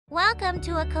Welcome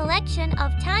to a collection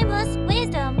of timeless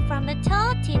wisdom from the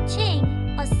Tao Te Ching,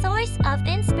 a source of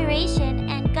inspiration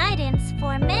and guidance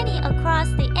for many across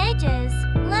the ages.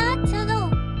 La Tzu,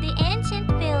 the ancient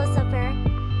philosopher,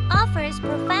 offers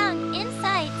profound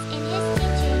insights in his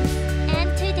teachings,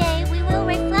 and today we will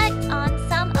reflect on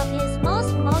some of his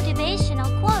most motivational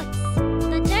quotes.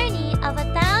 The journey of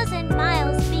 1,000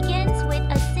 miles begins with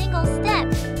a single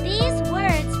step. These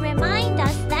words remind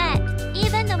us that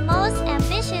even the most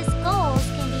ambitious goals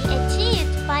can be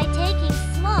achieved by taking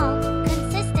small,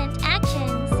 consistent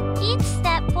actions. Each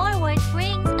step forward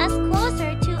brings us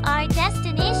closer to our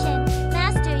destination.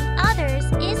 Mastering others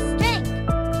is strength.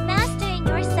 Mastering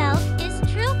yourself is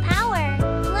true power.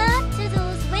 La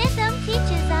Tzu's wisdom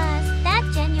teaches us that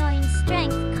genuine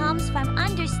strength comes from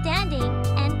understanding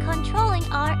and controlling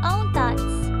our own thoughts,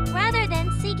 rather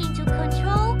than seeking to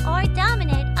control or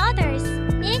dominate others.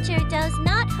 Nature does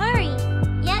not hurry,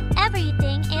 yet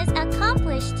everything is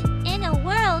accomplished. In a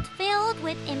world filled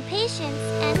with impatience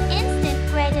and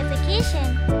instant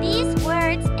gratification, these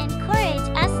words encourage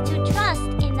us to